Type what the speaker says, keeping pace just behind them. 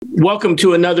Welcome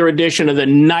to another edition of the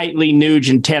Nightly Nuge.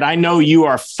 And Ted, I know you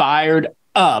are fired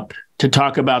up to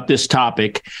talk about this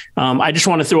topic. I just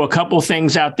want to throw a couple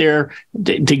things out there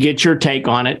to get your take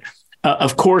on it.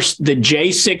 Of course, the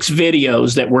J6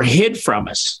 videos that were hid from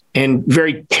us and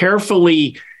very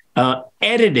carefully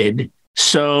edited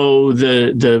so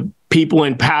the people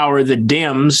in power, the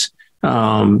Dems,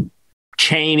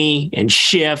 Cheney and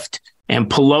Schiff and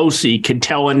Pelosi, could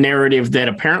tell a narrative that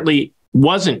apparently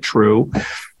wasn't true,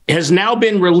 has now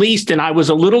been released. And I was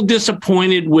a little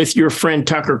disappointed with your friend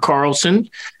Tucker Carlson,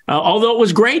 although it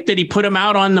was great that he put him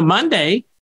out on the Monday.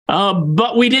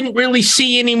 But we didn't really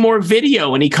see any more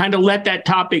video, and he kind of let that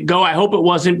topic go. I hope it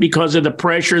wasn't because of the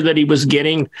pressure that he was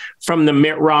getting from the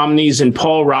Mitt Romneys and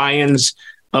Paul Ryans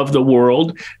of the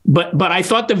world. But I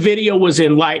thought the video was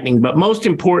enlightening. But most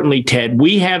importantly, Ted,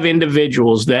 we have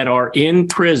individuals that are in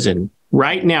prison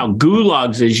right now,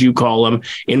 gulags, as you call them,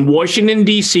 in Washington,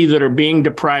 D.C., that are being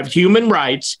deprived human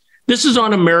rights. This is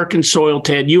on American soil,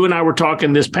 Ted. You and I were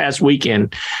talking this past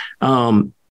weekend.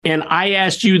 And I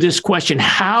asked you this question: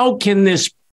 how can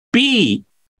this be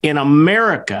in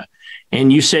America?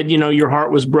 And you said, your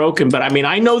heart was broken. But I mean,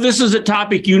 I know this is a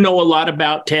topic you know a lot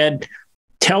about, Ted.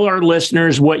 Tell our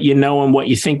listeners what you know and what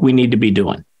you think we need to be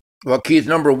doing. Well, Keith,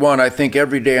 number one, I think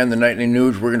every day on the Nightly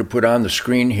Nuge, we're going to put on the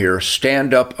screen here,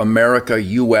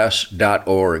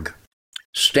 standupamericaus.org.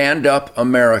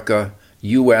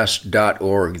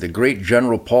 Standupamericaus.org. The great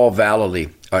General Paul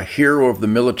Vallely, a hero of the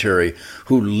military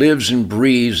who lives and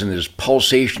breathes, and his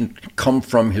pulsation come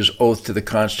from his oath to the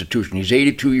Constitution. He's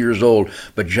 82 years old,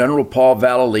 but General Paul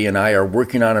Vallely and I are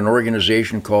working on an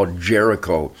organization called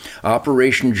Jericho,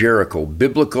 Operation Jericho,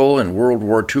 biblical and World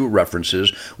War II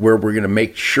references, where we're going to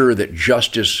make sure that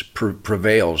justice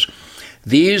prevails.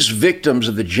 These victims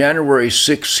of the January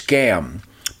 6th scam,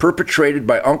 perpetrated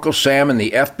by Uncle Sam and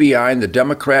the FBI and the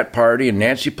Democrat Party and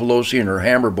Nancy Pelosi and her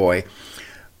hammer boy,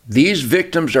 these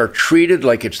victims are treated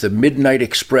like it's the Midnight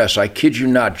Express. I kid you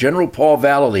not. General Paul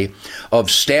Vallely of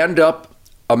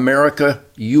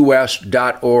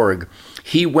standupamericaus.org,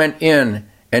 he went in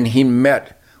and he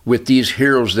met with these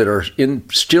heroes that are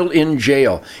still in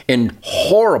jail in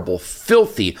horrible,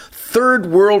 filthy, third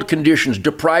world conditions,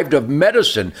 deprived of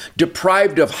medicine,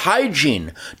 deprived of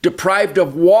hygiene, deprived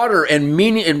of water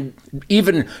and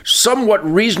even somewhat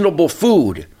reasonable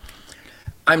food.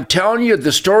 I'm telling you,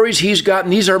 the stories he's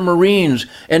gotten, these are Marines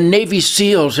and Navy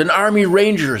SEALs and Army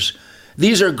Rangers.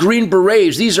 These are Green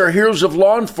Berets. These are heroes of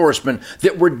law enforcement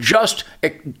that were just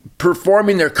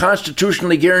performing their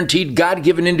constitutionally guaranteed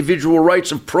God-given individual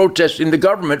rights of protesting the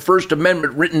government, First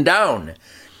Amendment written down.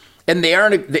 And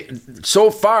so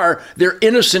far, they're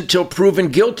innocent till proven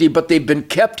guilty, but they've been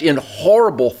kept in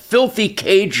horrible, filthy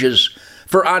cages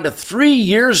for on to 3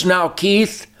 years now,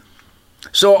 Keith.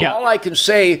 So All I can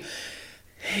say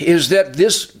is that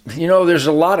this, there's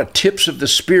a lot of tips of the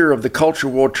spear of the culture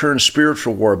war turned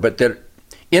spiritual war, but that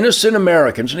innocent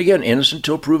Americans, and again, innocent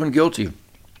till proven guilty,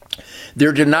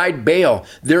 they're denied bail,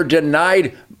 they're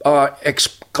denied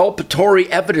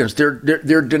exculpatory evidence,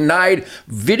 they're denied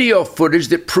video footage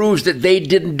that proves that they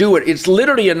didn't do it. It's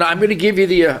literally, and I'm going to give you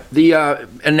the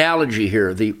analogy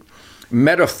here, the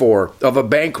metaphor of a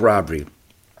bank robbery.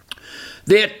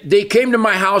 They came to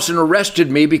my house and arrested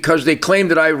me because they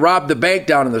claimed that I robbed the bank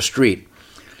down in the street.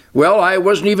 Well, I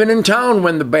wasn't even in town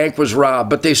when the bank was robbed,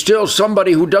 but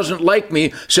somebody who doesn't like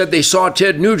me said they saw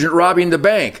Ted Nugent robbing the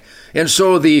bank. And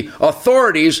so the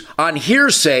authorities on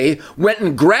hearsay went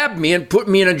and grabbed me and put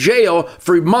me in a jail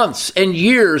for months and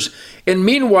years. And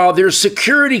meanwhile, there's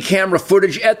security camera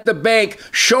footage at the bank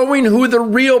showing who the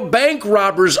real bank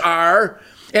robbers are.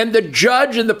 And the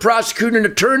judge and the prosecuting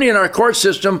attorney in our court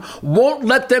system won't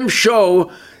let them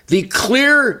show the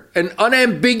clear and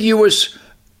unambiguous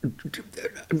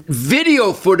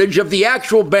video footage of the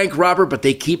actual bank robber, but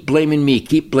they keep blaming me,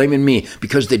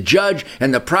 because the judge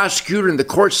and the prosecutor and the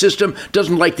court system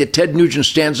doesn't like that Ted Nugent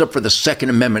stands up for the Second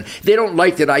Amendment. They don't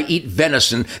like that I eat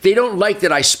venison. They don't like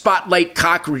that I spotlight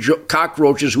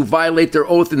cockroaches who violate their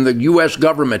oath in the U.S.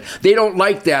 government. They don't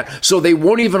like that, so they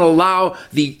won't even allow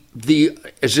the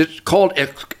is it called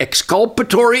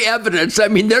exculpatory evidence? I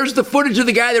mean, there's the footage of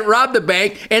the guy that robbed the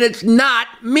bank, and it's not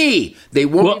me. They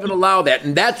won't even allow that,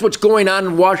 and that's what's going on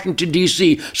in Washington,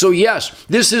 D.C. So yes,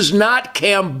 this is not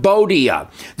Cambodia.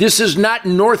 This is not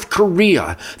North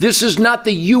Korea. This is not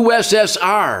the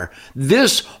USSR.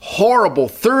 This horrible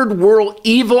third world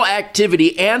evil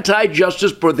activity,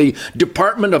 anti-justice for the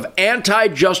Department of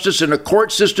Anti-Justice and a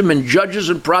court system and judges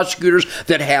and prosecutors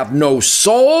that have no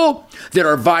soul, that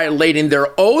are violating their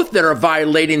oath, that are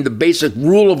violating the basic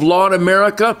rule of law in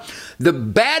America. The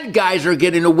bad guys are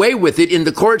getting away with it in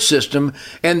the court system,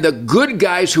 and the good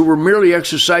guys who were merely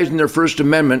exercising their First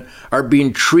Amendment are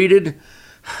being treated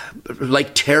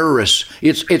like terrorists.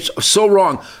 It's so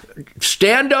wrong.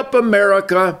 Stand Up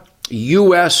America.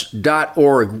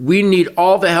 US.org. We need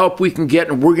all the help we can get,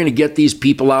 and we're going to get these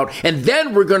people out. And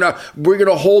then we're going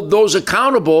to hold those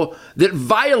accountable that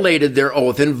violated their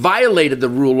oath and violated the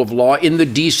rule of law in the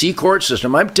DC court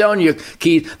system. I'm telling you,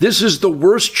 Keith, this is the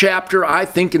worst chapter, I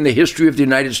think, in the history of the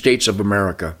United States of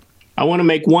America. I want to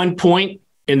make one point,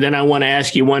 and then I want to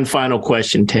ask you one final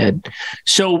question, Ted.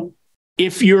 So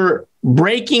if you're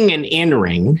breaking and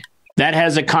entering, that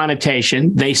has a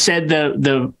connotation. They said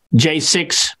the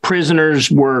J6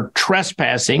 prisoners were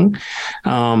trespassing.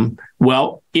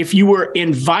 Well, if you were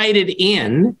invited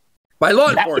in by law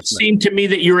enforcement, that would seem to me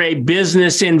that you're a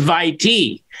business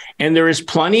invitee. And there is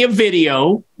plenty of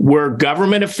video where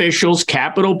government officials,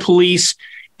 Capitol Police,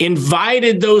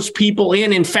 invited those people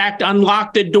in fact,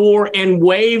 unlocked the door and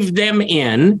waved them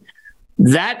in.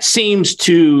 That seems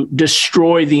to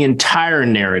destroy the entire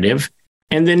narrative.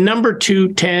 And then number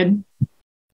two, Ted,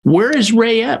 where is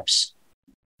Ray Epps?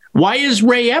 Why is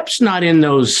Ray Epps not in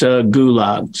those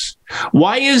gulags?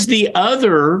 Why is the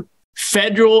other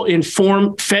federal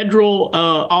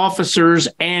officers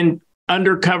and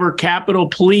undercover Capitol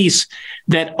Police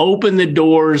that opened the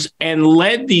doors and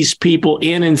led these people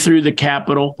in and through the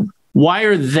Capitol? Why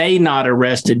are they not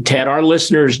arrested, Ted? Our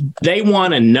listeners, they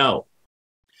want to know.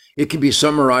 It can be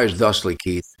summarized thusly,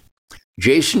 Keith.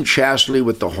 Jason Chasley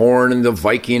with the horn and the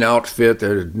Viking outfit,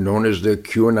 known as the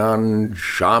QAnon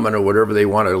shaman or whatever they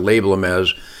want to label him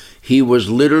as, he was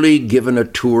literally given a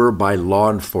tour by law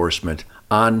enforcement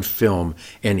on film,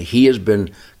 and he has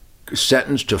been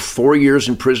sentenced to 4 years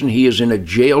in prison. He is in a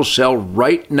jail cell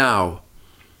right now.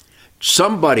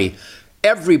 Somebody,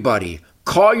 everybody,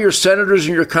 call your senators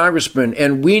and your congressmen,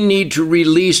 and we need to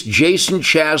release Jason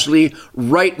Chasley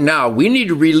right now. We need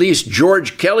to release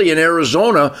George Kelly in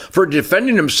Arizona for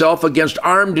defending himself against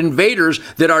armed invaders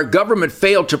that our government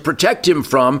failed to protect him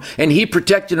from, and he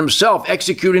protected himself,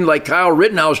 executing, like Kyle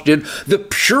Rittenhouse did, the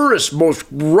purest, most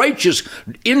righteous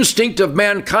instinct of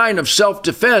mankind of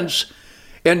self-defense.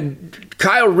 And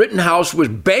Kyle Rittenhouse was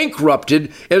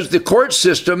bankrupted as the court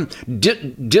system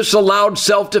disallowed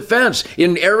self-defense.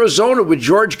 In Arizona with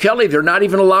George Kelly, they're not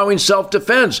even allowing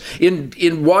self-defense.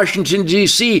 In Washington,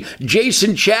 D.C.,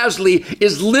 Jason Chasley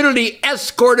is literally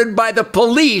escorted by the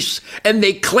police, and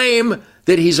they claim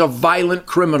that he's a violent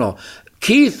criminal.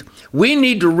 Keith, we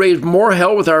need to raise more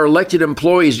hell with our elected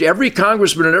employees. Every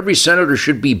congressman and every senator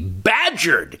should be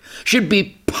badgered, should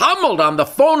be pummeled on the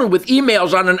phone and with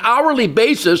emails on an hourly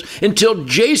basis until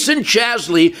Jason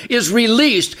Chasley is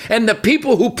released and the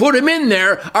people who put him in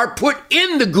there are put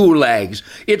in the gulags.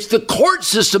 It's the court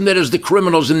system that is the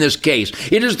criminals in this case.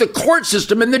 It is the court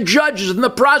system and the judges and the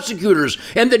prosecutors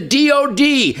and the DOD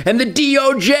and the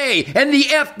DOJ and the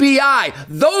FBI.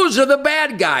 Those are the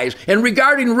bad guys. And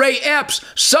regarding Ray Epps,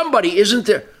 somebody isn't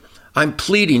there. I'm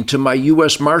pleading to my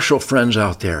U.S. Marshal friends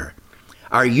out there.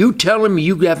 Are you telling me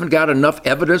you haven't got enough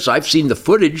evidence? I've seen the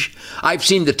footage. I've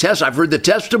seen the test. I've heard the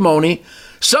testimony.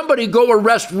 Somebody go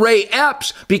arrest Ray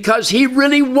Epps because he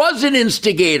really was an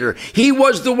instigator. He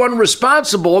was the one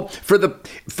responsible for the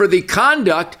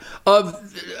conduct of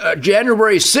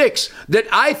January 6th. That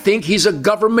I think he's a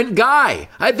government guy.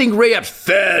 I think Ray Epps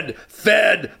fed.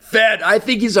 I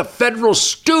think he's a federal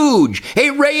stooge.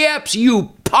 Hey, Ray Epps,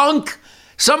 you punk.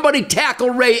 Somebody tackle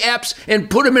Ray Epps and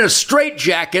put him in a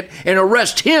straitjacket and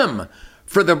arrest him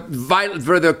for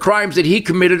the crimes that he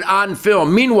committed on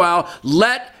film. Meanwhile,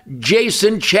 let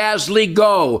Jason Chasley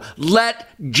go. Let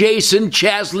Jason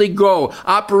Chasley go.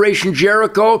 Operation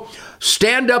Jericho,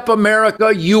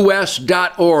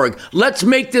 standupamericaus.org. Let's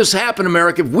make this happen,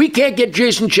 America. If we can't get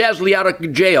Jason Chasley out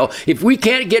of jail, if we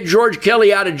can't get George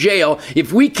Kelly out of jail,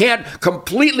 if we can't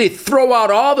completely throw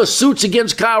out all the suits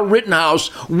against Kyle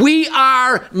Rittenhouse, we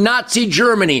are Nazi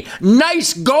Germany.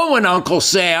 Nice going, Uncle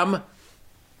Sam.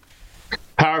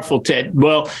 Powerful, Ted.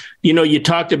 Well, you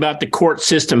talked about the court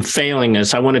system failing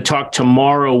us. I want to talk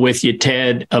tomorrow with you,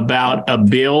 Ted, about a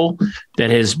bill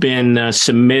that has been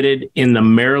submitted in the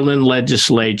Maryland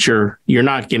legislature. You're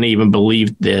not going to even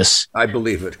believe this. I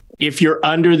believe it. If you're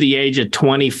under the age of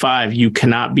 25, you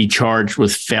cannot be charged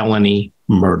with felony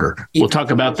murder. We'll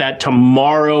talk about that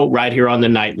tomorrow right here on the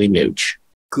Nightly Nuge.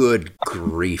 Good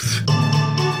grief.